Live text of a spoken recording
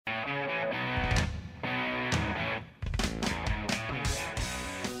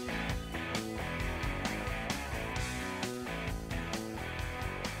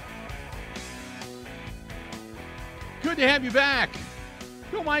Good to have you back.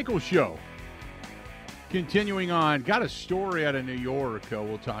 Bill Michaels Show. Continuing on, got a story out of New York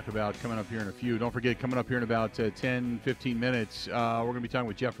we'll talk about coming up here in a few. Don't forget, coming up here in about 10, 15 minutes, we're going to be talking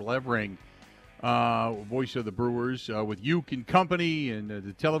with Jeff Levering, voice of the Brewers, with Uke and Company, and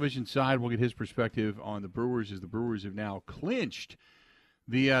the television side. We'll get his perspective on the Brewers, as the Brewers have now clinched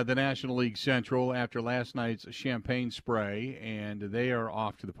the National League Central after last night's champagne spray, and they are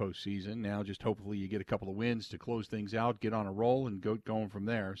off to the postseason. Now just hopefully you get a couple of wins to close things out, get on a roll, and going from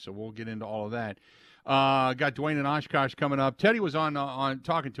there. So we'll get into all of that. Got Dwayne and Oshkosh coming up. Teddy was on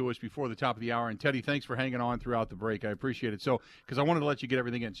talking to us before the top of the hour, and Teddy, thanks for hanging on throughout the break. I appreciate it. So, because I wanted to let you get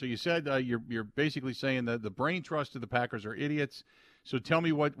everything in. So you said you're basically saying that the brain trust of the Packers are idiots. So tell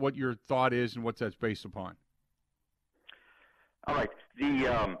me what your thought is and what that's based upon. All right.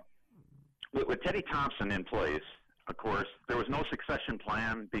 With Teddy Thompson in place, of course, there was no succession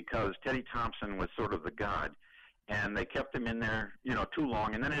plan because Teddy Thompson was sort of the god, and they kept him in there, too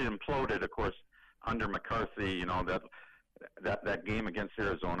long, and then it imploded, of course, under McCarthy. That game against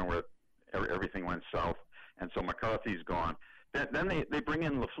Arizona where everything went south, and so McCarthy's gone. Then they bring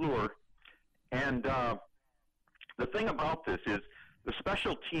in LaFleur, and the thing about this is the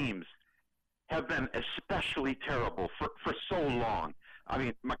special teams have been especially terrible for so long. I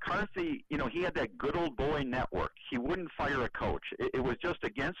mean, McCarthy, he had that good old boy network. He wouldn't fire a coach. It was just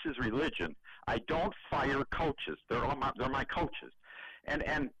against his religion. I don't fire coaches. They're my coaches.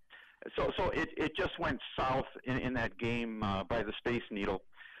 And so it just went south in that game by the Space Needle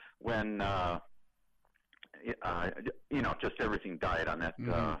when just everything died on that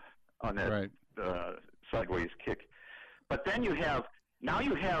Right. sideways kick. But then you have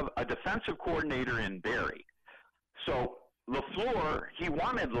a defensive coordinator in Barry. So LaFleur, he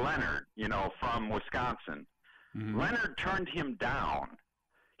wanted Leonard, from Wisconsin. Mm-hmm. Leonard turned him down.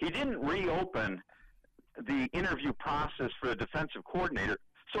 He didn't reopen the interview process for the defensive coordinator,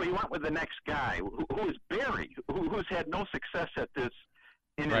 so he went with the next guy, who is Barry, who's had no success at this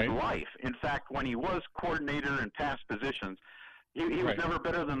in his life. In fact, when he was coordinator in past positions, he was never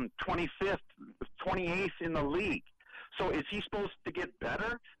better than 25th, 28th in the league. So is he supposed to get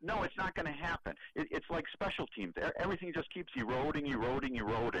better? No, it's not going to happen. It's like special teams. Everything just keeps eroding,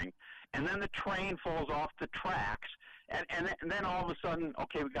 and then the train falls off the tracks, and then all of a sudden,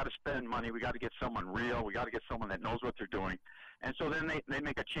 okay, we got to spend money. We got to get someone real. We got to get someone that knows what they're doing. And so then they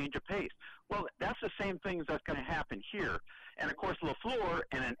make a change of pace. Well, that's the same thing that's going to happen here. And, of course, LaFleur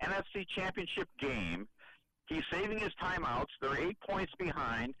in an NFC championship game, he's saving his timeouts. They're 8 points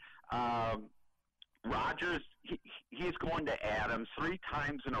behind. Rodgers, he's going to Adams 3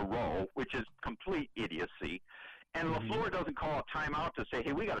 times in a row, which is complete idiocy. And LaFleur doesn't call a timeout to say,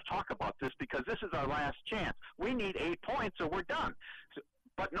 hey, we got to talk about this because this is our last chance. We need 8 points or we're done.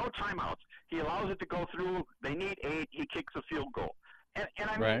 But no timeouts. He allows it to go through. They need 8. He kicks a field goal. And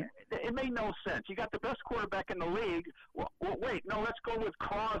I mean, it made no sense. You got the best quarterback in the league. Well, wait, no, let's go with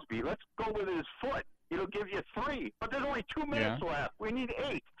Crosby. Let's go with his foot. It'll give you 3. But there's only 2 minutes left. We need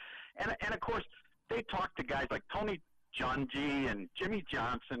 8. And of course, they talk to guys like Tony Dungy and Jimmy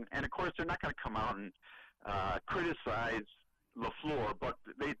Johnson, and of course they're not going to come out and criticize LaFleur, but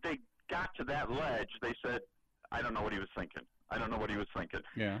they got to that ledge. They said, I don't know what he was thinking.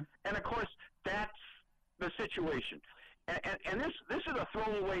 Yeah. And of course that's the situation. And this is a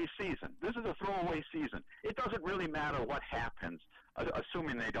throwaway season. It doesn't really matter what happens,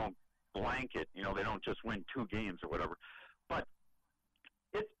 assuming they don't blanket. They don't just win 2 games or whatever. But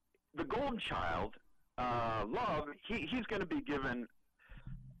the golden child, Love, he's going to be given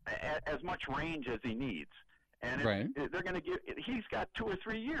as much range as he needs, and they're going to give. He's got 2 or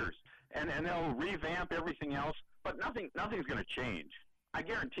 3 years, and they'll revamp everything else, but nothing's going to change. I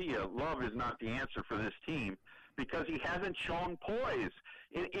guarantee you, Love is not the answer for this team because he hasn't shown poise.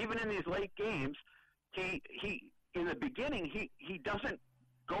 Even in these late games, he in the beginning he doesn't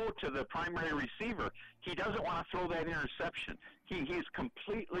go to the primary receiver. He doesn't want to throw that interception. He's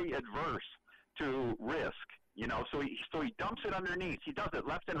completely adverse to risk, so he dumps it underneath. He does it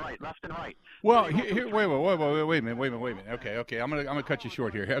left and right. Well, wait a minute. Okay. I'm gonna cut you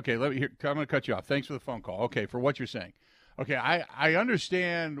short here. Okay, I'm gonna cut you off. Thanks for the phone call. Okay, for what you're saying. Okay, I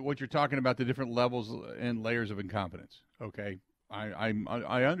understand what you're talking about, the different levels and layers of incompetence. Okay, I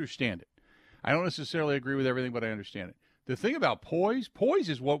understand it. I don't necessarily agree with everything, but I understand it. The thing about poise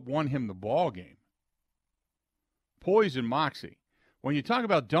is what won him the ball game. Poise and moxie. When you talk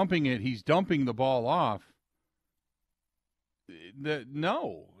about dumping it, he's dumping the ball off.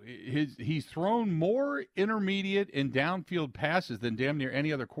 He's thrown more intermediate and downfield passes than damn near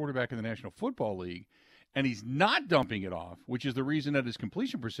any other quarterback in the National Football League, and he's not dumping it off, which is the reason that his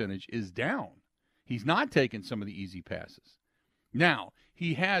completion percentage is down. He's not taking some of the easy passes. Now,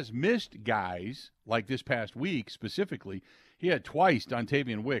 he has missed guys, like this past week specifically. He had twice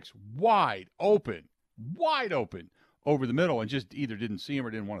Dontavian Wicks wide open over the middle and just either didn't see him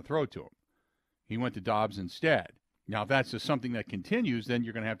or didn't want to throw to him. He went to Dobbs instead. Now, if that's just something that continues, then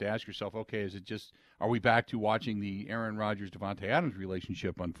you're going to have to ask yourself, okay, are we back to watching the Aaron Rodgers, Devontae Adams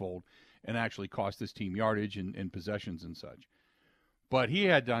relationship unfold and actually cost this team yardage and possessions and such? But he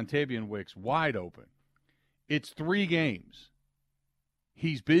had Dontavian Wicks wide open. It's 3 games.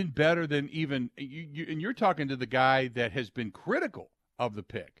 He's been better than even you, and you're talking to the guy that has been critical of the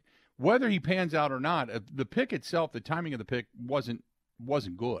pick. Whether he pans out or not, the pick itself, the timing of the pick wasn't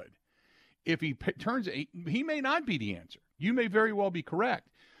good. If he he may not be the answer. You may very well be correct.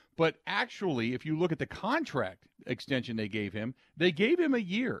 But actually, if you look at the contract extension they gave him a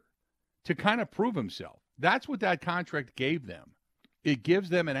year to kind of prove himself. That's what that contract gave them. It gives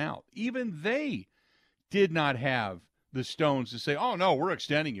them an out. Even they did not have the stones to say, oh, no, we're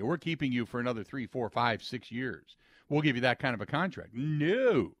extending you. We're keeping you for another 3, 4, 5, 6 years. We'll give you that kind of a contract.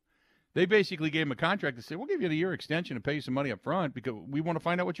 No. They basically gave him a contract to say, we'll give you a year extension and pay you some money up front because we want to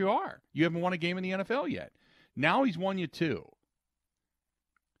find out what you are. You haven't won a game in the NFL yet. Now he's won you 2.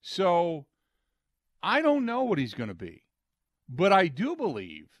 So I don't know what he's going to be. But I do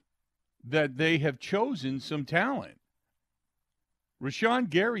believe that they have chosen some talent. Rashawn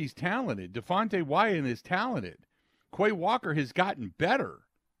Gary's talented. Devontae Wyatt is talented. Quay Walker has gotten better.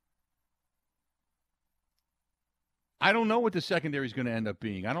 I don't know what the secondary is going to end up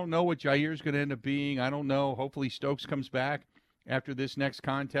being. I don't know what Jair is going to end up being. I don't know. Hopefully Stokes comes back after this next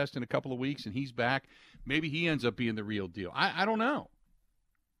contest in a couple of weeks and he's back. Maybe he ends up being the real deal. I don't know.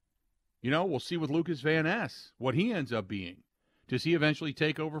 We'll see with Lucas Van Ness what he ends up being. Does he eventually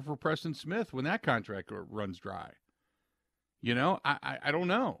take over for Preston Smith when that contract runs dry? I don't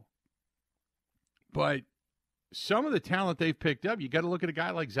know. But some of the talent they've picked up, you got to look at a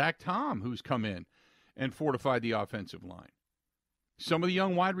guy like Zach Tom who's come in and fortified the offensive line. Some of the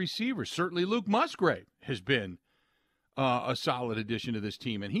young wide receivers, certainly Luke Musgrave has been a solid addition to this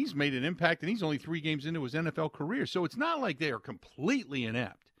team, and he's made an impact, and he's only 3 games into his NFL career. So it's not like they are completely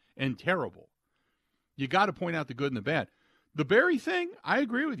inept and terrible. You got to point out the good and the bad. The Barry thing, I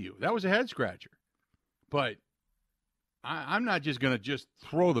agree with you. That was a head-scratcher. But I'm not just going to just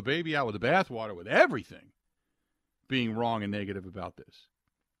throw the baby out with the bathwater with everything being wrong and negative about this.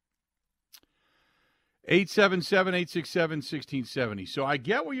 877-867-1670. So I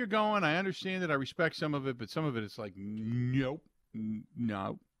get where you're going. I understand it. I respect some of it, but some of it it's like, nope.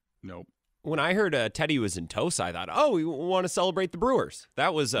 When I heard Teddy was in Tosa, I thought, oh, we want to celebrate the Brewers.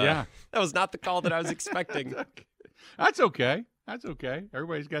 That was that was not the call that I was expecting. That's okay.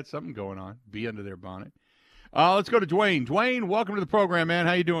 Everybody's got something going on. Be under their bonnet. Let's go to Dwayne. Dwayne, welcome to the program, man.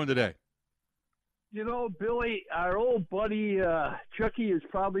 How you doing today? Billy, our old buddy Chucky has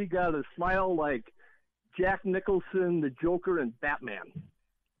probably got a smile like Jack Nicholson, the Joker, and Batman.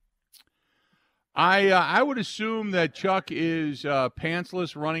 I would assume that Chuck is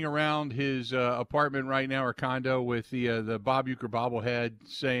pantsless, running around his apartment right now or condo with the Bob Uecker bobblehead,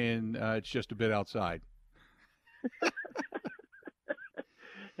 saying it's just a bit outside.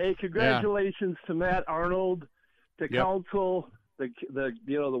 Hey, congratulations to Matt Arnold, to Council, the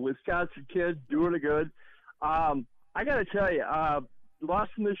Wisconsin kid doing it good. I got to tell you,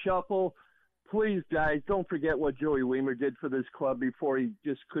 lost in the shuffle. Please, guys, don't forget what Joey Weimer did for this club before he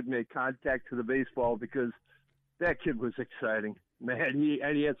just couldn't make contact to the baseball, because that kid was exciting. Man, he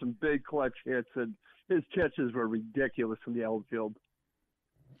had some big clutch hits, and his catches were ridiculous from the outfield.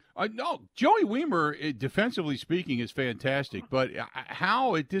 No, Joey Weimer, defensively speaking, is fantastic. But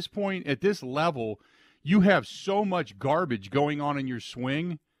how at this point, at this level, you have so much garbage going on in your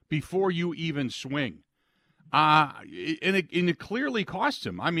swing before you even swing? And it clearly costs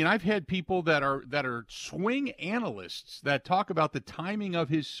him. I mean, I've had people that are swing analysts that talk about the timing of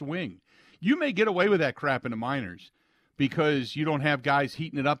his swing. You may get away with that crap in the minors because you don't have guys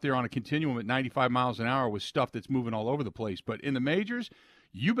heating it up there on a continuum at 95 miles an hour with stuff that's moving all over the place. But in the majors,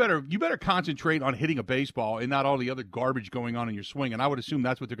 you better concentrate on hitting a baseball and not all the other garbage going on in your swing. And I would assume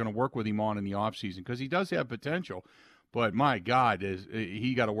that's what they're going to work with him on in the offseason, because he does have potential. But my God,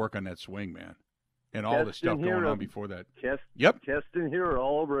 he got to work on that swing, man. And all the stuff going on before that. Keston Hiura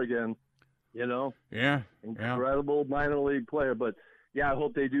all over again, Yeah. Incredible minor league player. But, I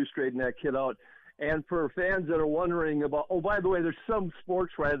hope they do straighten that kid out. And for fans that are wondering about, by the way, there's some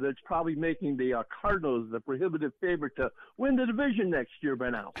sports writer that's probably making the Cardinals the prohibitive favorite to win the division next year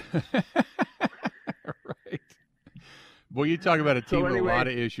by now. Right. Well, you talk about a team with a lot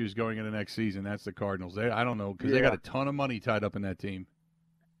of issues going into next season. That's the Cardinals. I don't know, because they got a ton of money tied up in that team.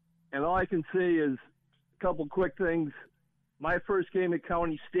 And all I can say is a couple quick things. My first game at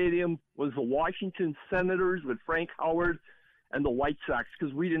County Stadium was the Washington Senators with Frank Howard and the White Sox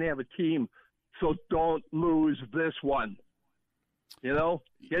because we didn't have a team. So don't lose this one. You know,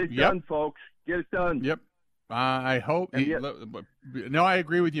 get it done, folks. Get it done. Yep. I hope. No, I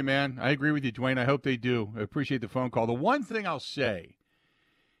agree with you, man. I agree with you, Dwayne. I hope they do. I appreciate the phone call. The one thing I'll say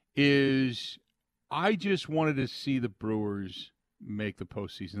is I just wanted to see the Brewers make the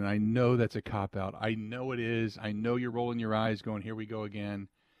postseason. And I know that's a cop-out. I know it is. I know you're rolling your eyes going, here we go again.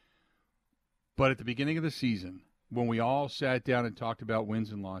 But at the beginning of the season, when we all sat down and talked about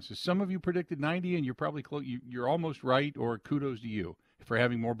wins and losses, some of you predicted 90, and you're probably you're almost right, or kudos to you for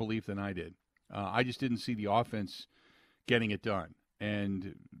having more belief than I did. I just didn't see the offense getting it done.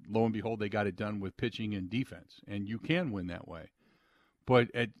 And lo and behold, they got it done with pitching and defense. And you can win that way. But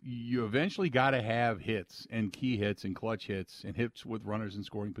you eventually got to have hits and key hits and clutch hits and hits with runners in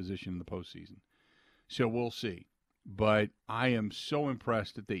scoring position in the postseason. So we'll see. But I am so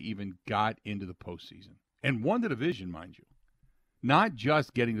impressed that they even got into the postseason. And won the division, mind you. Not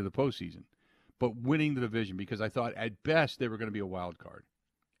just getting to the postseason, but winning the division, because I thought at best they were going to be a wild card.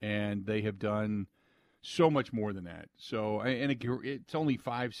 And they have done so much more than that. So, and it's only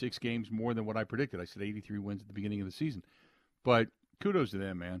 5-6 games more than what I predicted. I said 83 wins at the beginning of the season. But kudos to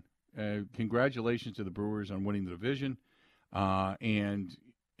them, man. Congratulations to the Brewers on winning the division. And,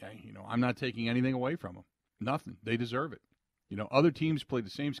 I'm not taking anything away from them. Nothing. They deserve it. Other teams played the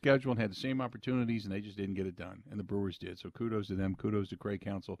same schedule and had the same opportunities, and they just didn't get it done. And the Brewers did. So kudos to them. Kudos to Craig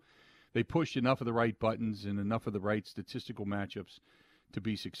Counsell. They pushed enough of the right buttons and enough of the right statistical matchups to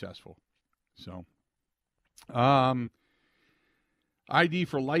be successful. So, ID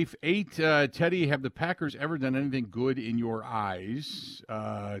for Life 8. Teddy, have the Packers ever done anything good in your eyes?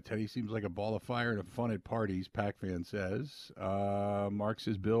 Teddy seems like a ball of fire and fun at parties, Pack fan says. Mark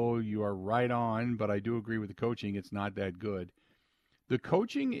says, Bill, you are right on, but I do agree with the coaching. It's not that good. The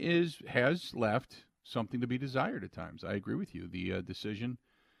coaching has left something to be desired at times. I agree with you. The decision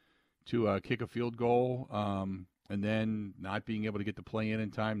to kick a field goal and then not being able to get the play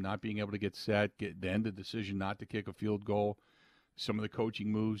in time, not being able to get set, then the decision not to kick a field goal, some of the coaching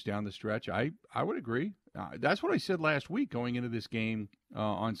moves down the stretch. I would agree. That's what I said last week going into this game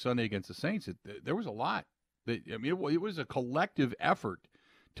on Sunday against the Saints. There was a lot. It was a collective effort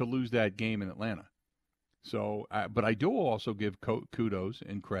to lose that game in Atlanta. So, but I do also give kudos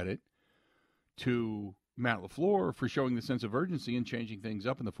and credit to Matt LaFleur for showing the sense of urgency and changing things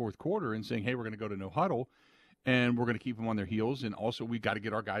up in the fourth quarter and saying, hey, we're going to go to no huddle. And we're going to keep them on their heels, and also we got to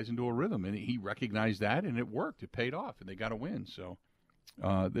get our guys into a rhythm. And he recognized that, and it worked. It paid off, and they got a win. So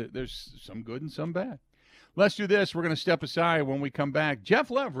there's some good and some bad. Let's do this. We're going to step aside. When we come back,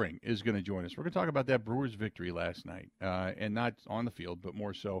 Jeff Levering is going to join us. We're going to talk about that Brewers victory last night, and not on the field, but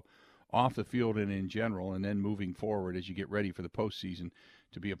more so off the field and in general, and then moving forward as you get ready for the postseason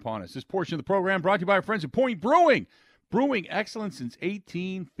to be upon us. This portion of the program brought to you by our friends at Point Brewing. Brewing excellence since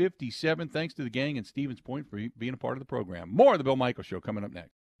 1857. Thanks to the gang in Stevens Point for being a part of the program. More of the Bill Michaels Show coming up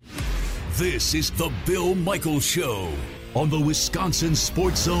next. This is the Bill Michaels Show on the Wisconsin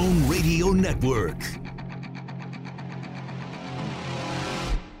Sports Zone Radio Network.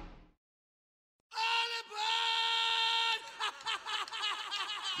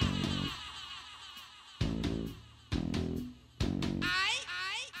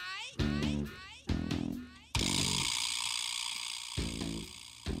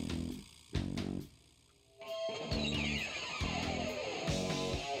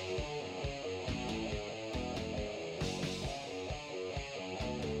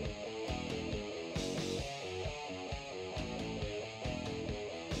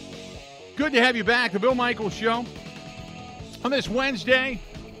 Good to have you back. The Bill Michaels Show on this Wednesday.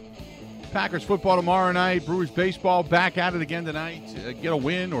 Packers football tomorrow night. Brewers baseball back at it again tonight. Get a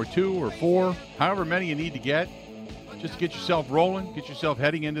win or two or four, however many you need to get, just to get yourself rolling, get yourself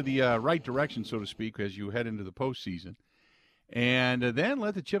heading into the right direction, so to speak, as you head into the postseason. And then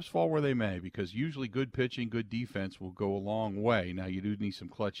let the chips fall where they may, because usually good pitching, good defense will go a long way. Now, you do need some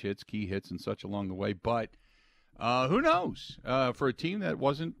clutch hits, key hits, and such along the way, but who knows? For a team that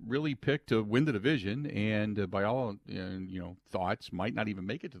wasn't really picked to win the division and by all thoughts might not even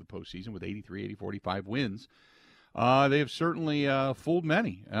make it to the postseason with 83, 45 wins, they have certainly fooled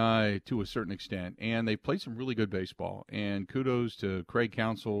many to a certain extent. And they've played some really good baseball. And kudos to Craig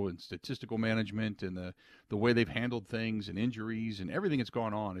Counsell and statistical management and the way they've handled things and injuries and everything that's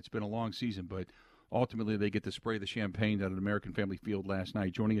gone on. It's been a long season, but ultimately they get to spray the champagne down at American Family Field last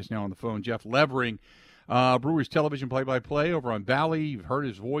night. Joining us now on the phone, Jeff Levering. Brewers television play-by-play over on Valley. You've heard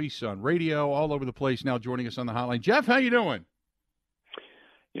his voice on radio all over the place. Now joining us on the hotline. Jeff, how you doing?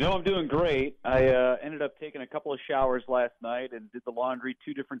 I'm doing great. I ended up taking a couple of showers last night and did the laundry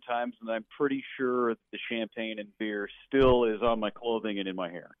 2 different times, and I'm pretty sure the champagne and beer still is on my clothing and in my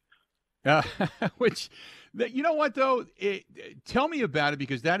hair. You know what, though? Tell me about it,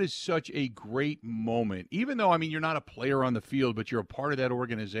 because that is such a great moment. Even though, you're not a player on the field, but you're a part of that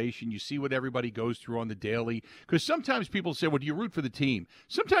organization. You see what everybody goes through on the daily. Because sometimes people say, well, do you root for the team?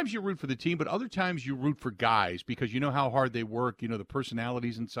 Sometimes you root for the team, but other times you root for guys because you know how hard they work. You know the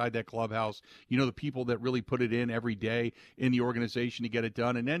personalities inside that clubhouse. You know the people that really put it in every day in the organization to get it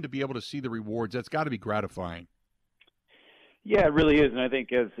done. And then to be able to see the rewards, that's got to be gratifying. Yeah, it really is. And I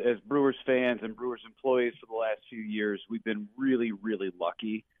think as Brewers fans and Brewers employees for the last few years, we've been really, really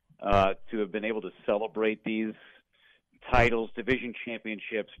lucky to have been able to celebrate these titles, division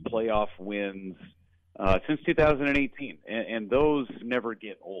championships, playoff wins since 2018. And those never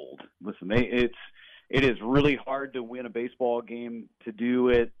get old. Listen, it is really hard to win a baseball game, to do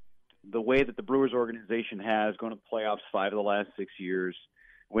it the way that the Brewers organization has, going to the playoffs 5 of the last 6 years,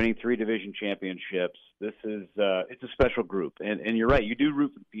 winning 3 division championships. This is it's a special group, and you're right. You do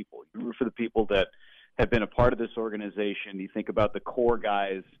root for the people. You root for the people that have been a part of this organization. You think about the core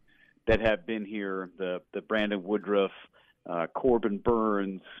guys that have been here: the Brandon Woodruff, Corbin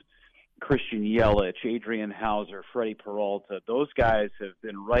Burns, Christian Yelich, Adrian Hauser, Freddie Peralta. Those guys have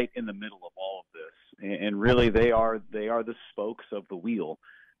been right in the middle of all of this, and really they are the spokes of the wheel.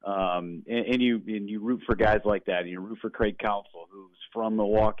 And you root for guys like that. And you root for Craig Counsell, who's from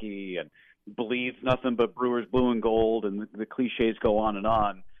Milwaukee and believes nothing but Brewers blue and gold, and the cliches go on and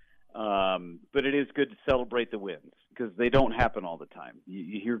on. But it is good to celebrate the wins, because they don't happen all the time.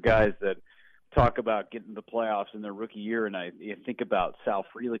 You hear guys that talk about getting the playoffs in their rookie year, and you think about Sal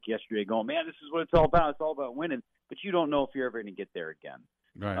Frelick yesterday going, man, this is what it's all about. It's all about winning. But you don't know if you're ever going to get there again.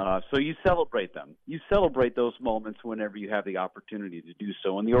 Right. So you celebrate them. You celebrate those moments whenever you have the opportunity to do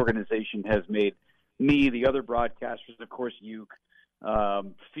so. And the organization has made me, the other broadcasters, of course, you,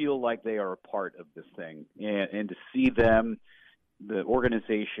 feel like they are a part of this thing. And to see them, the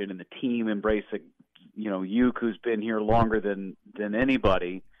organization and the team embrace Uke, who's been here longer than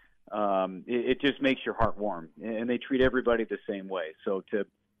anybody, it just makes your heart warm. And they treat everybody the same way. So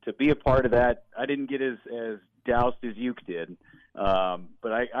to be a part of that, I didn't get as doused as Uke did.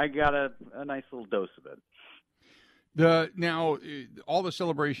 But I got a nice little dose of it. Now, all the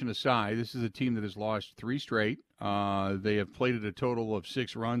celebration aside, this is a team that has lost 3 straight. They have played at a total of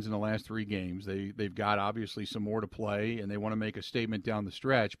 6 runs in the last 3 games. They've got obviously some more to play, and they want to make a statement down the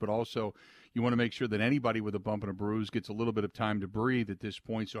stretch. But also, you want to make sure that anybody with a bump and a bruise gets a little bit of time to breathe at this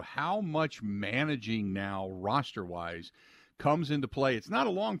point. So, how much managing now, roster-wise, comes into play? It's not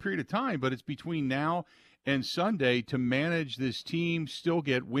a long period of time, but it's between now and Sunday to manage this team, still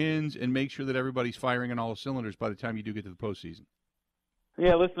get wins, and make sure that everybody's firing on all cylinders by the time you do get to the postseason.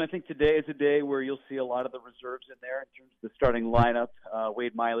 Yeah, listen, I think today is a day where you'll see a lot of the reserves in there in terms of the starting lineup.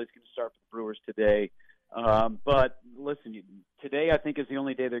 Wade Miley's going to start for the Brewers today. But listen, today I think is the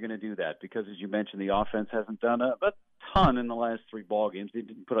only day they're going to do that, because, as you mentioned, the offense hasn't done a ton in the last 3 ball games. They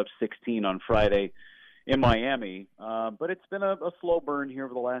didn't put up 16 on Friday in Miami, but it's been a slow burn here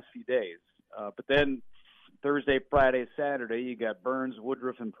over the last few days. But then Thursday, Friday, Saturday, you got Burns,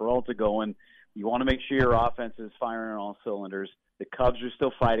 Woodruff, and Peralta going. You want to make sure your offense is firing on all cylinders. The Cubs are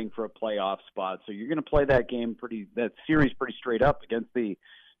still fighting for a playoff spot, so you're going to play that series pretty straight up against the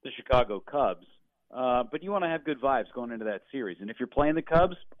Chicago Cubs. But you want to have good vibes going into that series. And if you're playing the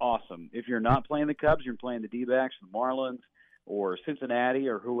Cubs, awesome. If you're not playing the Cubs, you're playing the D-backs, the Marlins, or Cincinnati,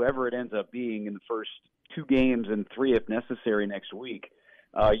 or whoever it ends up being in the first 2 games and 3 if necessary next week.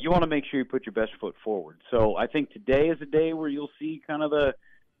 You want to make sure you put your best foot forward. So I think today is a day where you'll see kind of the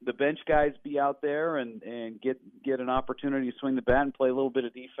bench guys be out there and get an opportunity to swing the bat and play a little bit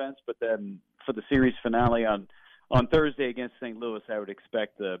of defense. But then for the series finale on Thursday against St. Louis, I would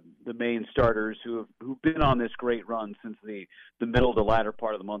expect the main starters who've been on this great run since the middle to latter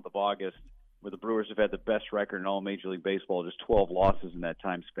part of the month of August, where the Brewers have had the best record in all Major League Baseball, just 12 losses in that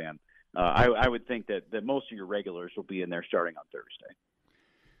time span. I would think that most of your regulars will be in there starting on Thursday.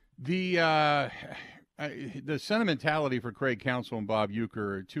 The sentimentality for Craig Counsell and Bob Uecker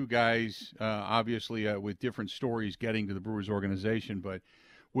are 2 guys, obviously, with different stories getting to the Brewers organization. But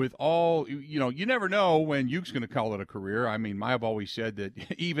with all, you never know when Uke's going to call it a career. I mean, I've always said that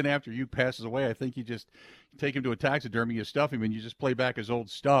even after Uke passes away, I think you just take him to a taxidermy, you stuff him, and you just play back his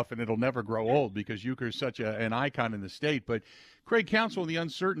old stuff, and it'll never grow old because Uecker is such an icon in the state. But Craig Counsell and the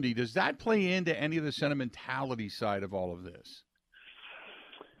uncertainty, does that play into any of the sentimentality side of all of this?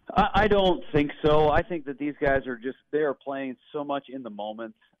 I don't think so. I think that these guys they are playing so much in the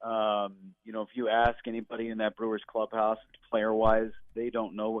moment. If you ask anybody in that Brewers clubhouse, player-wise, they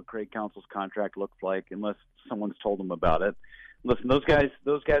don't know what Craig Counsell's contract looks like unless someone's told them about it. Listen, those guys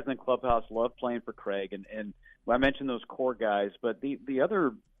in the clubhouse love playing for Craig, and I mentioned those core guys, but the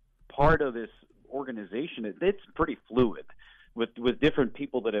other part of this organization, it's pretty fluid with different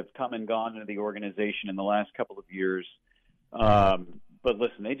people that have come and gone into the organization in the last couple of years. But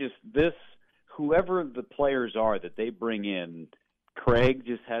listen, whoever the players are that they bring in, Craig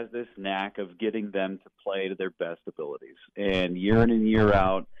just has this knack of getting them to play to their best abilities. And year in and year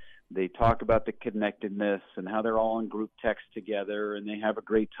out, they talk about the connectedness and how they're all in group text together and they have a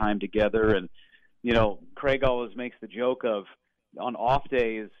great time together. And, Craig always makes the joke of, on off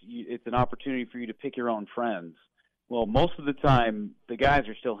days, it's an opportunity for you to pick your own friends. Well, most of the time, the guys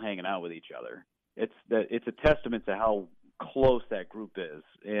are still hanging out with each other. It's a testament to how close that group is,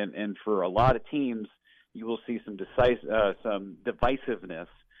 and for a lot of teams, you will see some divisiveness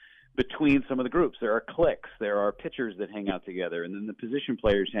between some of the groups. There are cliques, there are pitchers that hang out together, and then the position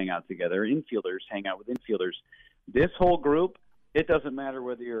players hang out together, infielders hang out with infielders. This whole group, it doesn't matter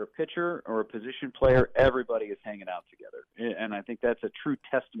whether you're a pitcher or a position player, everybody is hanging out together, and I think that's a true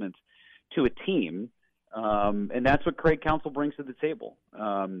testament to a team. And that's what Craig Counsell brings to the table.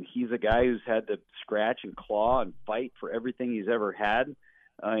 He's a guy who's had to scratch and claw and fight for everything he's ever had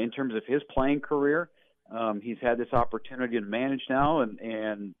in terms of his playing career. He's had this opportunity to manage now,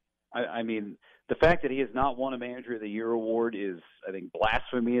 and I mean, the fact that he has not won a Manager of the Year award is, I think,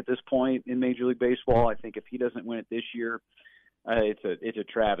 blasphemy at this point in Major League Baseball. I think if he doesn't win it this year, it's a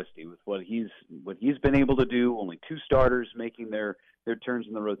travesty with what he's been able to do. Only 2 starters making their turns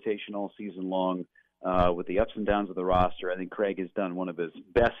in the rotation all season long. With the ups and downs of the roster, I think Craig has done one of his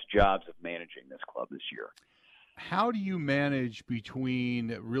best jobs of managing this club this year. How do you manage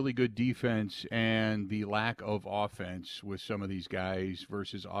between really good defense and the lack of offense with some of these guys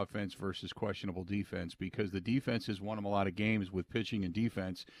versus offense versus questionable defense? Because the defense has won them a lot of games with pitching and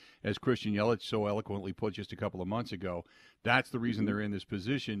defense, as Christian Yelich so eloquently put just a couple of months ago. That's the reason they're in this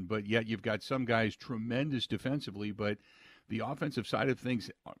position, but yet you've got some guys tremendous defensively, but the offensive side of things,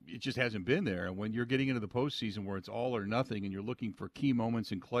 it just hasn't been there. And when you're getting into the postseason where it's all or nothing and you're looking for key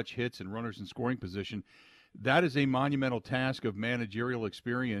moments and clutch hits and runners in scoring position, that is a monumental task of managerial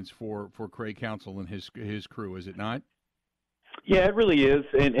experience for Craig Counsell and his crew, is it not? Yeah, it really is.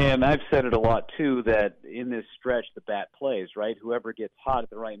 And I've said it a lot, too, that in this stretch, the bat plays, right? Whoever gets hot at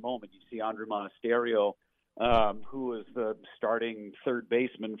the right moment. You see Andres Monasterio, who was the starting third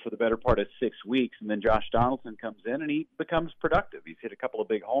baseman for the better part of 6 weeks, and then Josh Donaldson comes in and he becomes productive. He's hit a couple of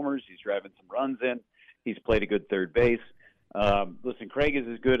big homers. He's driving some runs in. He's played a good third base. Listen, Craig is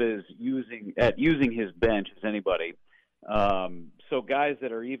as good as using his bench as anybody. So guys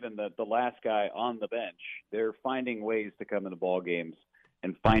that are even the last guy on the bench, they're finding ways to come into ball games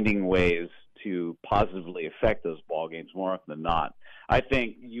and finding ways to positively affect those ball games more often than not. I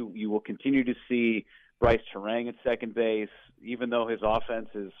think you will continue to see Bryce Terang at second base. Even though his offense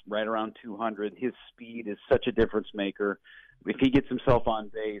is right around 200, his speed is such a difference maker. If he gets himself on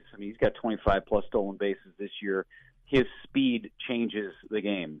base, I mean, he's got 25-plus stolen bases this year. His speed changes the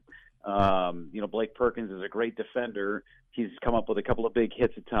game. Blake Perkins is a great defender. He's come up with a couple of big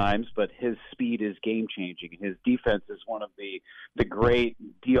hits at times, but his speed is game-changing. His defense is one of the great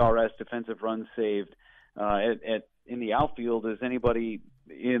DRS defensive runs saved in the outfield as anybody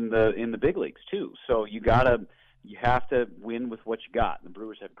in the big leagues too. So you have to win with what you got. The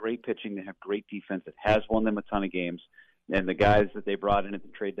Brewers have great pitching. They have great defense. It has won them a ton of games. And the guys that they brought in at the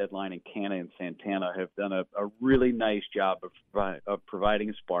trade deadline in Canna and Santana have done a really nice job of providing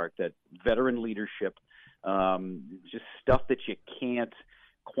a spark, that veteran leadership, just stuff that you can't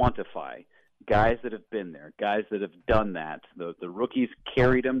quantify. Guys that have been there, guys that have done that. The rookies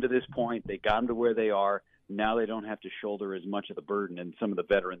carried them to this point. They got them to where they are. Now they don't have to shoulder as much of the burden, and some of the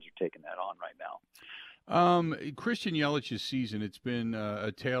veterans are taking that on right now. Christian Yelich's season, it's been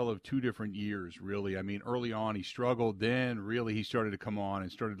a tale of 2 different years, really. I mean, early on he struggled, then really he started to come on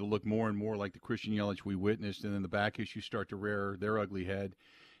and started to look more and more like the Christian Yelich we witnessed, and then the back issues start to rear their ugly head,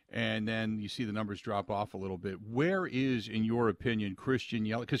 and then you see the numbers drop off a little bit. Where is, in your opinion, Christian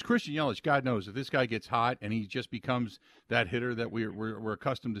Yelich? Because Christian Yelich, God knows, if this guy gets hot and he just becomes that hitter that we're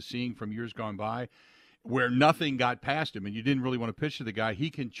accustomed to seeing from years gone by, where nothing got past him and you didn't really want to pitch to the guy, he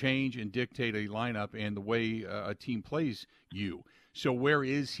can change and dictate a lineup and the way a team plays you. So where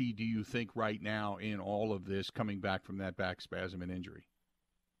is he, do you think, right now in all of this, coming back from that back spasm and injury?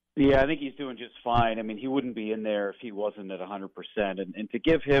 Yeah, I think he's doing just fine. I mean, he wouldn't be in there if he wasn't at 100%. And to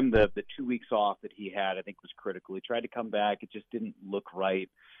give him the 2 weeks off that he had, I think was critical. He tried to come back. It just didn't look right.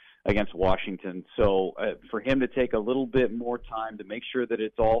 against Washington. So for him to take a little bit more time to make sure that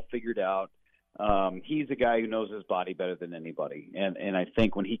it's all figured out, he's a guy who knows his body better than anybody. And I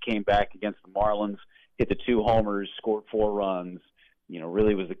think when he came back against the Marlins, hit the 2 homers, scored 4 runs,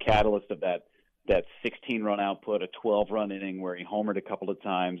 really was the catalyst of that 16-run output, a 12-run inning where he homered a couple of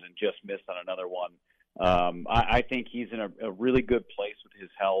times and just missed on another one. I think he's in a really good place with his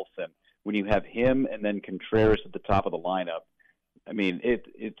health. And when you have him and then Contreras at the top of the lineup, I mean,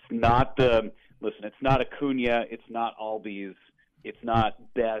 it's not it's not Acuna, it's not Albies, it's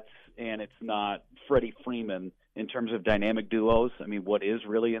not Betts, and it's not Freddie Freeman in terms of dynamic duos. I mean, what is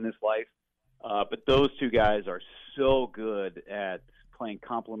really in this life? But those 2 guys are so good at playing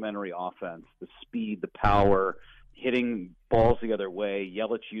complementary offense, the speed, the power, hitting balls the other way,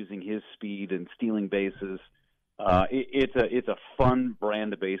 Yelich using his speed and stealing bases. It's a fun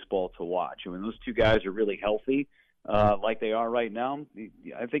brand of baseball to watch. I mean, those 2 guys are really healthy, like they are right now.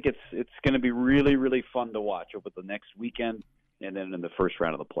 I think it's going to be really, really fun to watch over the next weekend and then in the first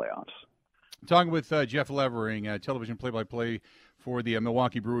round of the playoffs. Talking with Jeff Levering, television play-by-play for the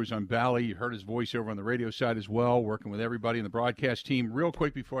Milwaukee Brewers on Bally. You heard his voice over on the radio side as well, working with everybody in the broadcast team. Real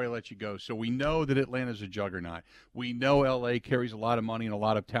quick before I let you go, so we know that Atlanta's a juggernaut. We know L.A. carries a lot of money and a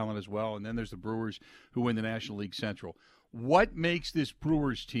lot of talent as well, and then there's the Brewers who win the National League Central. What makes this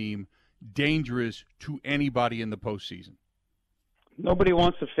Brewers team dangerous to anybody in the postseason? Nobody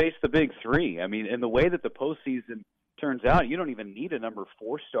wants to face the big 3. I mean, in the way that the postseason turns out, you don't even need a number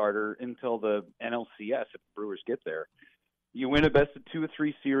 4 starter until the NLCS if the Brewers get there. You win a best of 2 or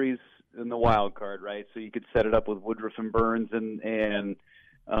 3 series in the wild card, right? So you could set it up with Woodruff and Burns and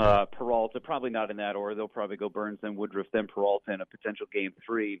Peralta. Probably not in that order. They'll probably go Burns, then Woodruff, then Peralta in a potential game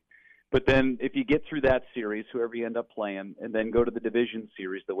 3. But then if you get through that series, whoever you end up playing, and then go to the division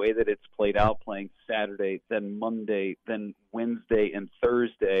series, the way that it's played out, playing Saturday, then Monday, then Wednesday, and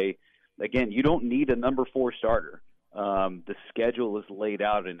Thursday, again, you don't need a number 4 starter. The schedule is laid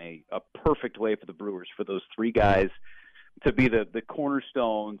out in a perfect way for the Brewers, for those 3 guys to be the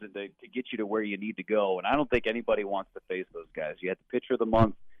cornerstones and to get you to where you need to go. And I don't think anybody wants to face those guys. You had the pitcher of the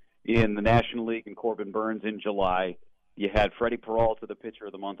month in the National League and Corbin Burns in July. You had Freddie Peralta, the pitcher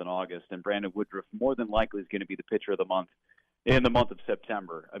of the month in August, and Brandon Woodruff more than likely is going to be the pitcher of the month in the month of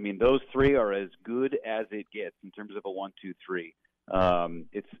September. I mean, those 3 are as good as it gets in terms of a 1, 2, 3.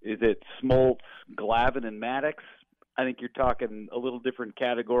 Is it Smoltz, Glavine, and Maddox? I think you're talking a little different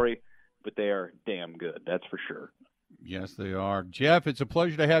category, but they are damn good. That's for sure. Yes, they are. Jeff, it's a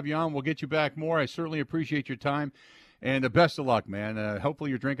pleasure to have you on. We'll get you back more. I certainly appreciate your time, and best of luck, man.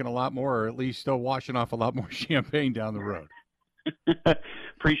 Hopefully you're drinking a lot more, or at least still washing off a lot more champagne down the road.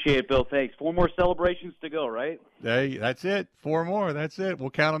 Appreciate it, Bill. Thanks. 4 more celebrations to go, right? Hey, that's it. 4 more. That's it.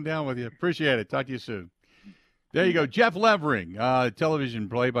 We'll count them down with you. Appreciate it. Talk to you soon. There you go. Jeff Levering, television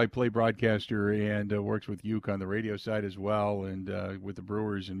play-by-play broadcaster, and works with Uke on the radio side as well, and with the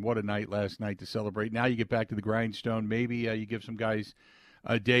Brewers. And what a night last night to celebrate. Now you get back to the grindstone. Maybe you give some guys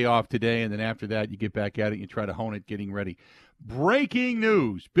a day off today, and then after that you get back at it and you try to hone it, getting ready. Breaking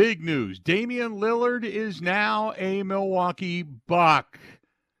news, big news. Damian Lillard is now a Milwaukee Buck.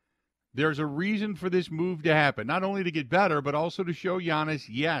 There's a reason for this move to happen, not only to get better, but also to show Giannis,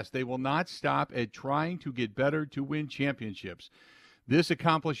 yes, they will not stop at trying to get better to win championships. This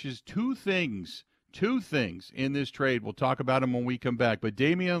accomplishes 2 things in this trade. We'll talk about them when we come back. But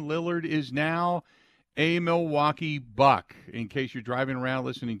Damian Lillard is now a Milwaukee Buck, in case you're driving around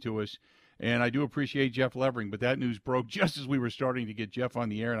listening to us. And I do appreciate Jeff Levering, but that news broke just as we were starting to get Jeff on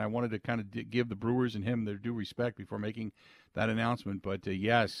the air, and I wanted to kind of give the Brewers and him their due respect before making that announcement. But,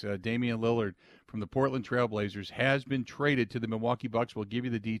 yes, Damian Lillard from the Portland Trailblazers has been traded to the Milwaukee Bucks. We'll give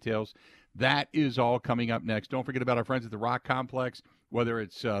you the details. That is all coming up next. Don't forget about our friends at the Rock Complex, whether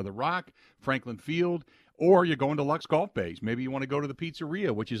it's the Rock, Franklin Field, or you're going to Lux Golf Bays. Maybe you want to go to the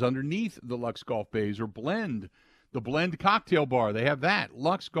Pizzeria, which is underneath the Lux Golf Bays, or the Blend Cocktail Bar. They have that.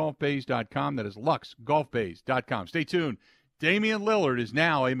 LuxGolfBays.com. That is LuxGolfBays.com. Stay tuned. Damian Lillard is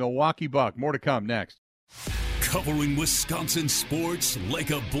now a Milwaukee Buck. More to come next. Covering Wisconsin sports like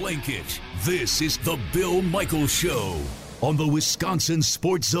a blanket. This is the Bill Michaels Show on the Wisconsin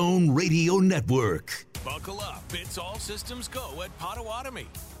Sports Zone Radio Network. Buckle up. It's all systems go at Potawatomi.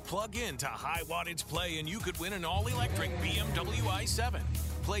 Plug in to high wattage play and you could win an all-electric BMW i7.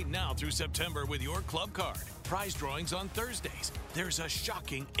 Play now through September with your club card. Prize drawings on Thursdays. There's a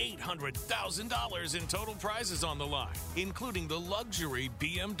shocking $800,000 in total prizes on the line, including the luxury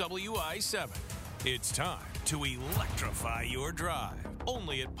BMW i7. It's time to electrify your drive.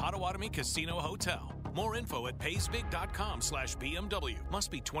 Only at Potawatomi Casino Hotel. More info at paysbig.com/BMW.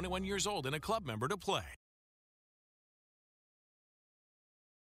 Must be 21 years old and a club member to play.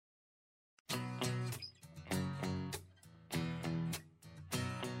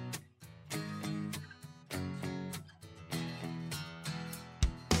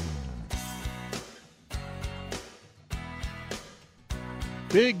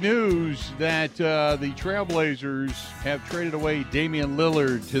 Big news that the Trailblazers have traded away Damian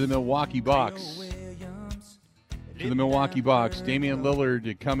Lillard to the Milwaukee Bucks. Damian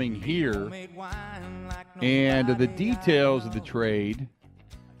Lillard coming here. And the details of the trade,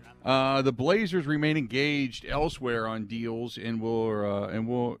 the Blazers remain engaged elsewhere on deals and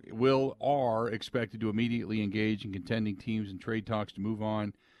are expected to immediately engage in contending teams in trade talks to move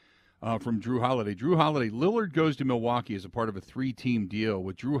on from Drew Holiday. Lillard goes to Milwaukee as a part of a 3-team deal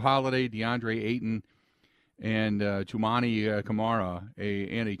with Drew Holiday, DeAndre Ayton, and Toumani Camara,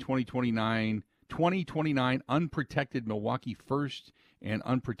 and a 2029 unprotected Milwaukee first and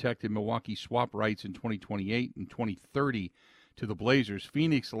unprotected Milwaukee swap rights in 2028 and 2030 to the Blazers.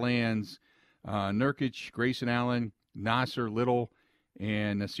 Phoenix lands Nurkic, Grayson Allen, Nasir Little,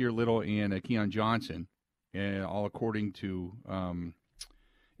 and Keon Johnson, all according to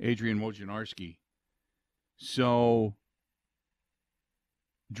Adrian Wojnarowski. So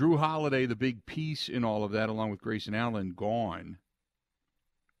Drew Holiday, the big piece in all of that, along with Grayson Allen, gone.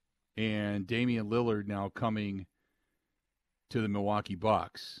 And Damian Lillard now coming to the Milwaukee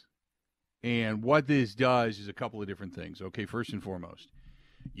Bucks. And what this does is a couple of different things. Okay, first and foremost,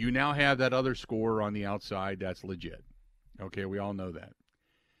 you now have that other scorer on the outside that's legit. Okay, we all know that.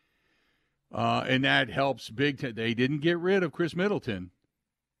 And that helps big time. They didn't get rid of Chris Middleton.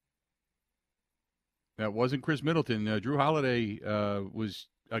 That wasn't Chris Middleton. Drew Holiday was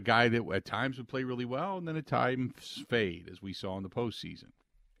a guy that at times would play really well and then at times fade, as we saw in the postseason.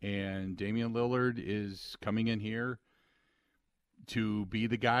 And Damian Lillard is coming in here to be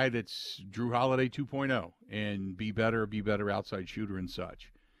the guy that's Drew Holiday 2.0 and be better outside shooter and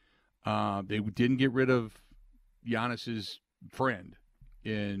such. They didn't get rid of Giannis's friend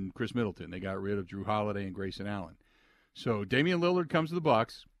in Chris Middleton. They got rid of Drew Holiday and Grayson Allen. So Damian Lillard comes to the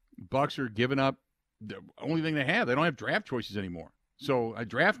Bucks. Bucks are giving up the only thing they have. They don't have draft choices anymore. So a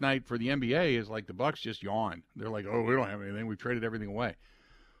draft night for the NBA is like the Bucks just yawn. They're like, oh, we don't have anything. We traded everything away.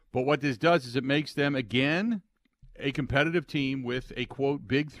 But what this does is it makes them, again, a competitive team with a, quote,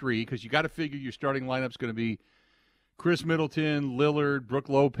 big three, because you got to figure your starting lineup's going to be Chris Middleton, Lillard, Brook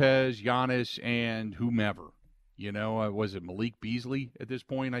Lopez, Giannis, and whomever. You know, was it Malik Beasley at this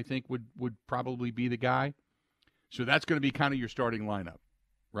point, I think, would probably be the guy. So that's going to be kind of your starting lineup,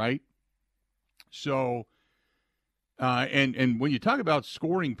 right? So, and when you talk about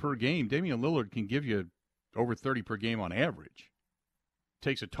scoring per game, Damian Lillard can give you over 30 per game on average.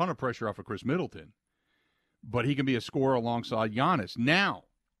 Takes a ton of pressure off of Chris Middleton. But he can be a scorer alongside Giannis. Now,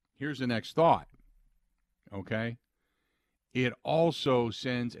 here's the next thought, okay? It also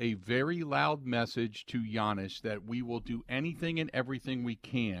sends a very loud message to Giannis that we will do anything and everything we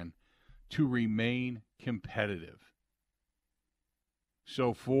can to remain competitive.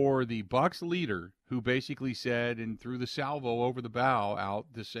 So for the Bucks leader, who basically said and threw the salvo over the bow out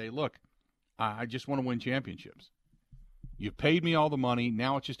to say, look, I just want to win championships. You've paid me all the money.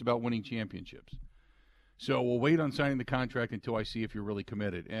 Now it's just about winning championships. So we'll wait on signing the contract until I see if you're really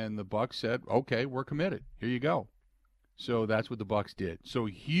committed. And the Bucks said, okay, we're committed. Here you go. So that's what the Bucks did. So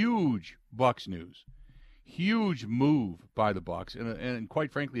huge Bucks news. Huge move by the Bucks. And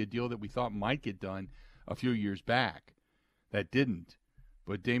quite frankly, a deal that we thought might get done a few years back. That didn't.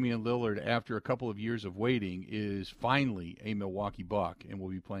 But Damian Lillard, after a couple of years of waiting, is finally a Milwaukee Buck and will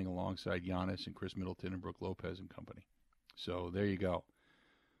be playing alongside Giannis and Chris Middleton and Brook Lopez and company. So there you go.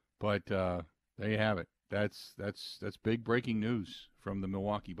 But there you have it. That's big breaking news from the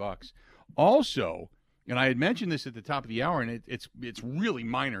Milwaukee Bucks. Also, and I had mentioned this at the top of the hour, and it's really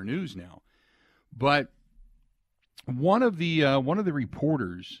minor news now, but one of the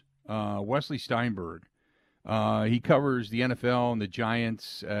reporters, Wesley Steinberg, he covers the NFL and the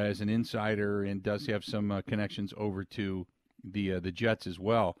Giants as an insider and does have some connections over to the Jets as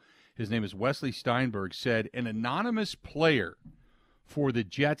well. His name is Wesley Steinberg, said an anonymous player for the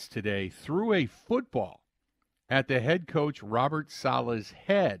Jets today threw a football at the head coach Robert Saleh's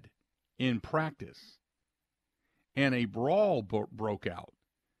head in practice, and a brawl broke out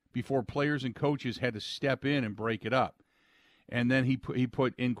before players and coaches had to step in and break it up. And then he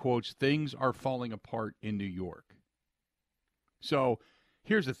put in quotes, things are falling apart in New York. So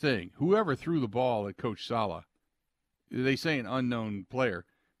here's the thing. Whoever threw the ball at Coach Saleh, they say an unknown player,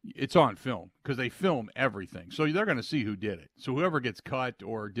 it's on film because they film everything. So they're going to see who did it. So whoever gets cut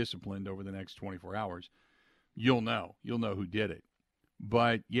or disciplined over the next 24 hours, you'll know. You'll know who did it.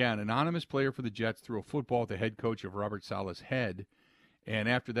 But, yeah, an anonymous player for the Jets threw a football at the head coach of Robert Saleh's head. And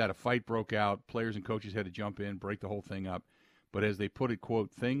after that, a fight broke out. Players and coaches had to jump in, break the whole thing up. But as they put it, quote,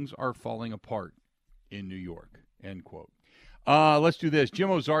 things are falling apart in New York, end quote. Let's do this. Jim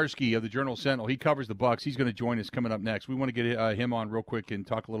Owczarski of the Journal-Sentinel, he covers the Bucks. He's going to join us coming up next. We want to get him on real quick and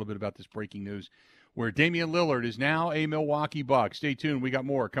talk a little bit about this breaking news where Damian Lillard is now a Milwaukee Buck. Stay tuned. We got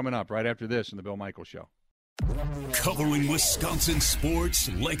more coming up right after this on the Bill Michaels Show. Covering Wisconsin sports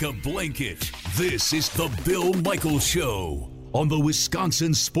like a blanket. This is the Bill Michaels Show on the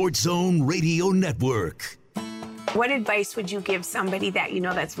Wisconsin Sports Zone Radio Network. What advice would you give somebody that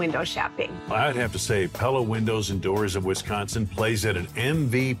that's window shopping? I'd have to say Pella Windows and Doors of Wisconsin plays at an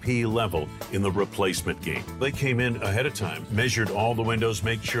MVP level in the replacement game. They came in ahead of time, measured all the windows,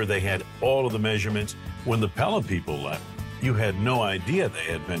 make sure they had all of the measurements. When the Pella people left, you had no idea they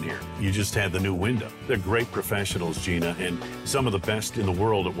had been here. You just had the new window. They're great professionals, Gina, and some of the best in the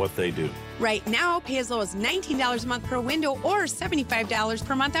world at what they do. Right now, pay as low as $19 a month per window or $75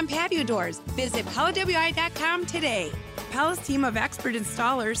 per month on patio doors. Visit PellaWI.com today. Pella's team of expert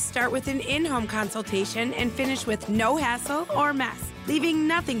installers start with an in-home consultation and finish with no hassle or mess, leaving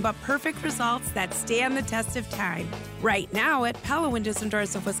nothing but perfect results that stand the test of time. Right now at Pella Windows and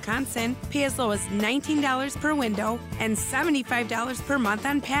Doors of Wisconsin, pay as low as $19 per window and $75 per month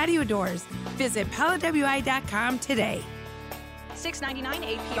on patio doors. Visit PellaWI.com today.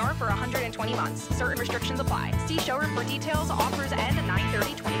 $6.99 APR for 120 months. Certain restrictions apply. See showroom for details. Offers end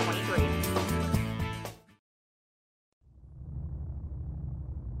 9/30/2023.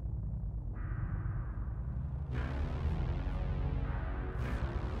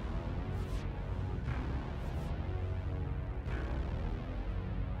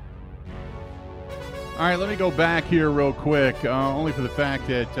 All right, let me go back here real quick, only for the fact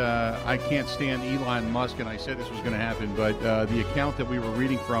that I can't stand Elon Musk, and I said this was going to happen, but the account that we were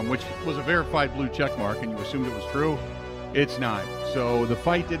reading from, which was a verified blue check mark, and you assumed it was true, it's not. So the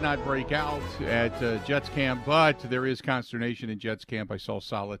fight did not break out at Jets camp, but there is consternation in Jets camp. I saw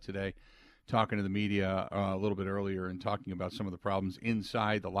Saleh today talking to the media a little bit earlier and talking about some of the problems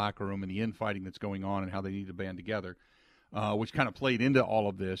inside the locker room and the infighting that's going on and how they need to band together. Which kind of played into all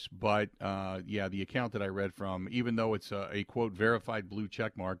of this. But, the account that I read from, even though it's a quote, verified blue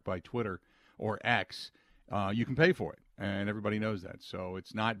check mark by Twitter or X, you can pay for it. And everybody knows that. So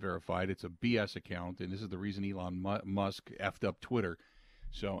it's not verified. It's a BS account. And this is the reason Elon Musk effed up Twitter.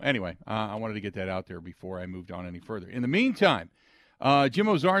 So anyway, I wanted to get that out there before I moved on any further. In the meantime, Jim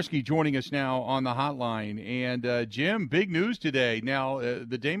Owczarski joining us now on the hotline. And, Jim, big news today. Now,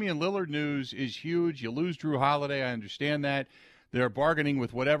 the Damian Lillard news is huge. You lose Jrue Holiday. I understand that. They're bargaining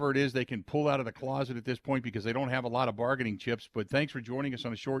with whatever it is they can pull out of the closet at this point because they don't have a lot of bargaining chips. But thanks for joining us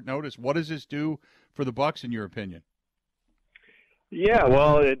on a short notice. What does this do for the Bucks, in your opinion? Yeah,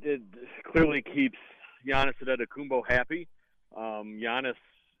 well, it clearly keeps Giannis Antetokounmpo happy. Giannis,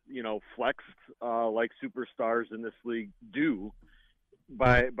 flexed like superstars in this league do.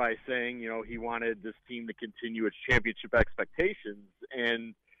 By saying, he wanted this team to continue its championship expectations.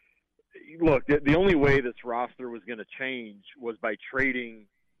 And look, the only way this roster was going to change was by trading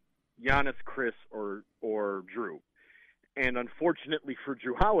Giannis, Chris, or Jrue. And unfortunately for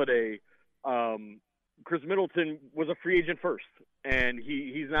Jrue Holiday, Chris Middleton was a free agent first, and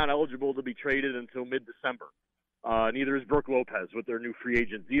he's not eligible to be traded until mid-December. Neither is Brook Lopez with their new free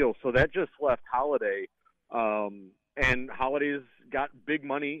agent deal. So that just left Holiday. And Holiday's got big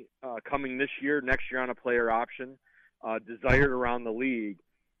money coming this year, next year on a player option, desired around the league.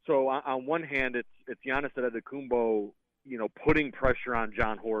 So on one hand, it's Giannis Antetokounmpo, putting pressure on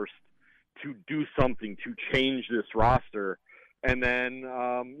John Horst to do something to change this roster, and then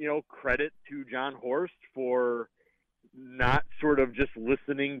credit to John Horst for not sort of just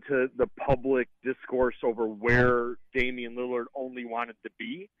listening to the public discourse over where Damian Lillard only wanted to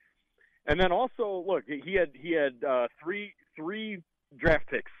be. And then also, look, he had three draft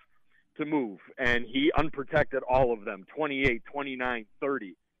picks to move, and he unprotected all of them, 28, 29,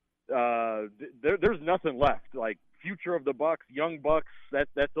 30. There's nothing left. Like, future of the Bucks, young Bucks,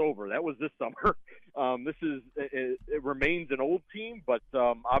 that's over. That was this summer. It remains an old team, but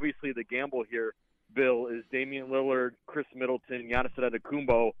obviously the gamble here, Bill, is Damian Lillard, Chris Middleton, Giannis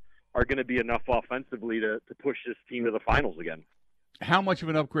Antetokounmpo are going to be enough offensively to push this team to the finals again. How much of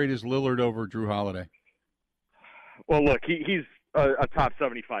an upgrade is Lillard over Jrue Holiday? Well, look, he's a top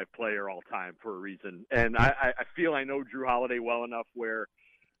 75 player all time for a reason. And I feel I know Jrue Holiday well enough where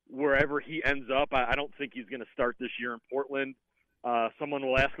wherever he ends up, I don't think he's going to start this year in Portland. Someone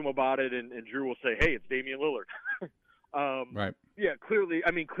will ask him about it, and Jrue will say, hey, it's Damian Lillard. Right. Yeah,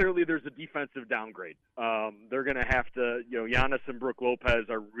 clearly there's a defensive downgrade. They're going to have to, Giannis and Brook Lopez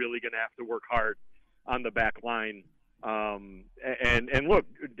are really going to have to work hard on the back line. And look,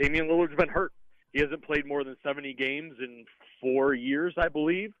 Damian Lillard's been hurt. He hasn't played more than 70 games in 4 years, I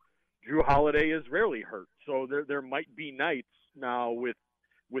believe. Drew Holiday is rarely hurt, so there might be nights now with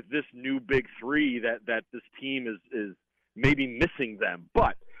this new big three that this team is maybe missing them.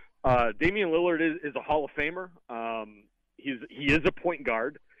 But Damian Lillard is a Hall of Famer. He is a point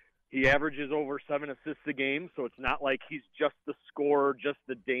guard. He averages over 7 assists a game, so it's not like he's just the scorer, just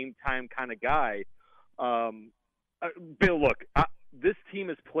the Dame time kind of guy. Bill, look, this team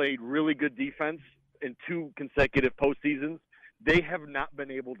has played really good defense in 2 consecutive postseasons. They have not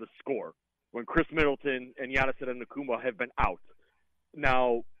been able to score when Chris Middleton and Giannis Antetokounmpo have been out.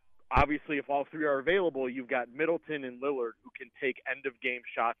 Now, obviously, if all 3 are available, you've got Middleton and Lillard who can take end-of-game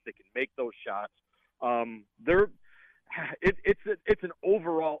shots. They can make those shots. It's an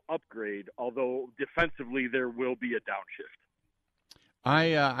overall upgrade, although defensively there will be a downshift.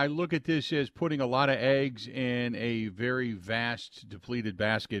 I look at this as putting a lot of eggs in a very vast, depleted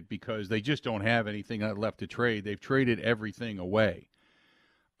basket because they just don't have anything left to trade. They've traded everything away.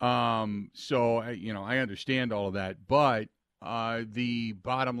 So, I understand all of that. But the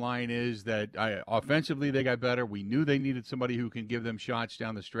bottom line is that offensively they got better. We knew they needed somebody who can give them shots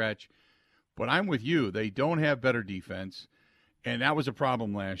down the stretch. But I'm with you. They don't have better defense. And that was a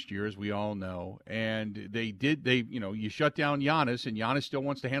problem last year, as we all know. And you shut down Giannis, and Giannis still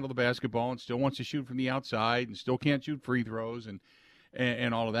wants to handle the basketball and still wants to shoot from the outside and still can't shoot free throws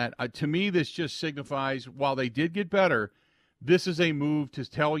and all of that. To me, this just signifies, while they did get better, this is a move to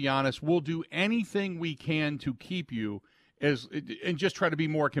tell Giannis, we'll do anything we can to keep you and just try to be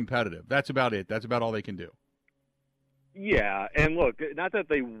more competitive. That's about it. That's about all they can do. Yeah, and look, not that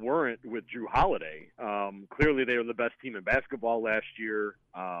they weren't with Drew Holiday. Clearly they were the best team in basketball last year.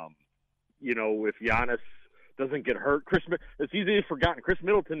 If Giannis doesn't get hurt, it's easily forgotten. Chris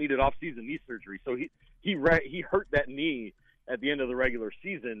Middleton needed off-season knee surgery, so he hurt that knee at the end of the regular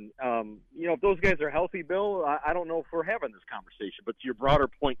season. If those guys are healthy, Bill, I don't know if we're having this conversation. But to your broader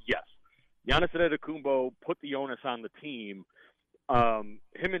point, yes. Giannis Antetokounmpo put the onus on the team. Him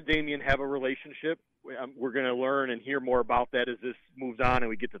and Damian have a relationship. We're going to learn and hear more about that as this moves on and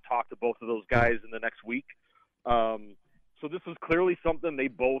we get to talk to both of those guys in the next week. So this was clearly something they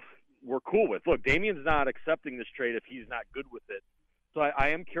both were cool with. Look, Damian's not accepting this trade if he's not good with it. So I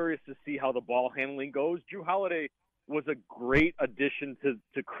am curious to see how the ball handling goes. Drew Holiday was a great addition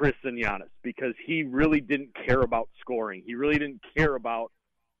to Chris and Giannis because he really didn't care about scoring. He really didn't care about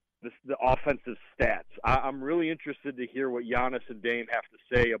the offensive stats. I'm really interested to hear what Giannis and Dame have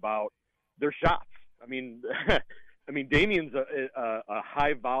to say about their shots. I mean, Damian's a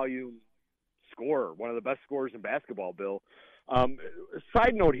high volume scorer, one of the best scorers in basketball, Bill.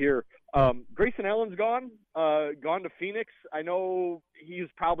 Side note here, Grayson Allen's gone to Phoenix. I know he's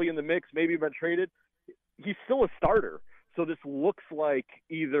probably in the mix, maybe been traded. He's still a starter. So this looks like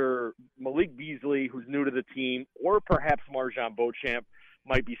either Malik Beasley, who's new to the team, or perhaps MarJon Beauchamp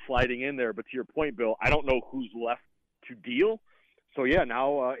might be sliding in there. But to your point, Bill, I don't know who's left to deal. So, yeah,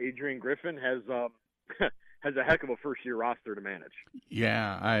 now Adrian Griffin has a heck of a first-year roster to manage.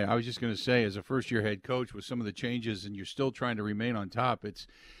 Yeah, I was just going to say, as a first-year head coach with some of the changes and you're still trying to remain on top,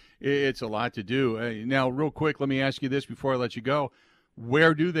 it's a lot to do. Now, real quick, let me ask you this before I let you go.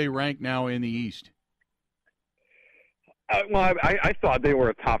 Where do they rank now in the East? I thought they were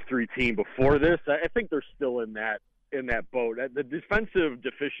a top 3 team before this. I think they're still in that boat. The defensive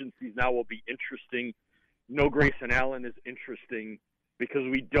deficiencies now will be interesting. No Grayson Allen is interesting because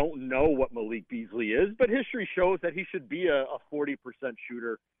we don't know what Malik Beasley is, but history shows that he should be a 40%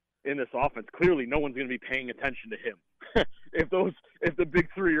 shooter in this offense. Clearly, no one's going to be paying attention to him if the big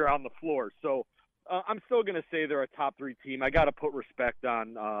 3 are on the floor. So I'm still going to say they're a top 3 team. I got to put respect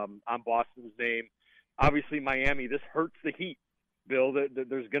on Boston's name. Obviously, Miami, this hurts the Heat, Bill.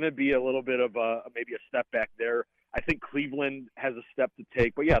 There's going to be a little bit of maybe a step back there. I think Cleveland has a step to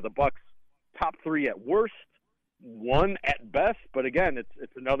take. But, yeah, the Bucks, top 3 at worst, 1 at best. But, again,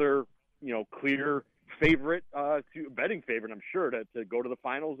 it's another, clear favorite, betting favorite, I'm sure, to go to the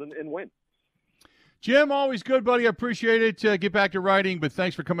finals and win. Jim, always good, buddy. I appreciate it. Get back to writing, but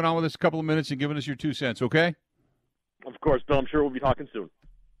thanks for coming on with us a couple of minutes and giving us your 2 cents, okay? Of course, Bill. I'm sure we'll be talking soon.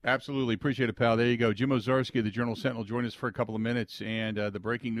 Absolutely. Appreciate it, pal. There you go. Jim Owczarski of the Journal-Sentinel joined us for a couple of minutes, and the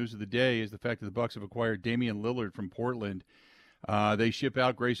breaking news of the day is the fact that the Bucks have acquired Damian Lillard from Portland. They ship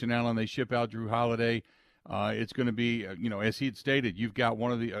out Grayson Allen. They ship out Drew Holiday. It's going to be, as he had stated, you've got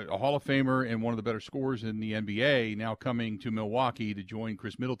a Hall of Famer and one of the better scorers in the NBA now coming to Milwaukee to join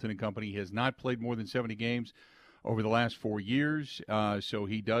Chris Middleton and company. He has not played more than 70 games over the last 4 years, so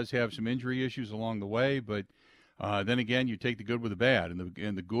he does have some injury issues along the way, but then again, you take the good with the bad,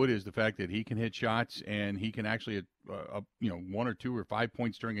 and the good is the fact that he can hit shots and he can actually, 1 or 2 or 5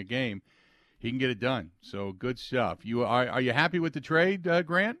 points during a game, he can get it done. So good stuff. Are you happy with the trade,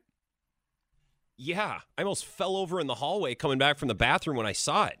 Grant? Yeah, I almost fell over in the hallway coming back from the bathroom when I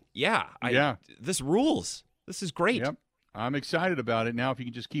saw it. This rules. This is great. Yep. I'm excited about it. Now, if you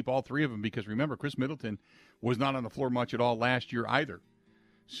can just keep all three of them, because remember, Chris Middleton was not on the floor much at all last year either.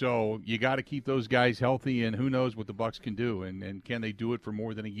 So you got to keep those guys healthy, and who knows what the Bucks can do, and can they do it for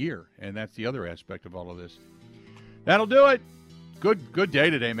more than a year? And that's the other aspect of all of this. That'll do it. Good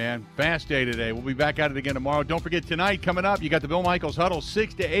day today, man. Fast day today. We'll be back at it again tomorrow. Don't forget, tonight coming up, you got the Bill Michaels Huddle,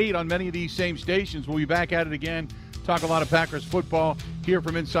 6 to 8 on many of these same stations. We'll be back at it again. Talk a lot of Packers football, hear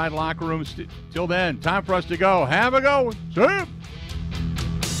from inside locker rooms. Till then, time for us to go. Have a go. See ya.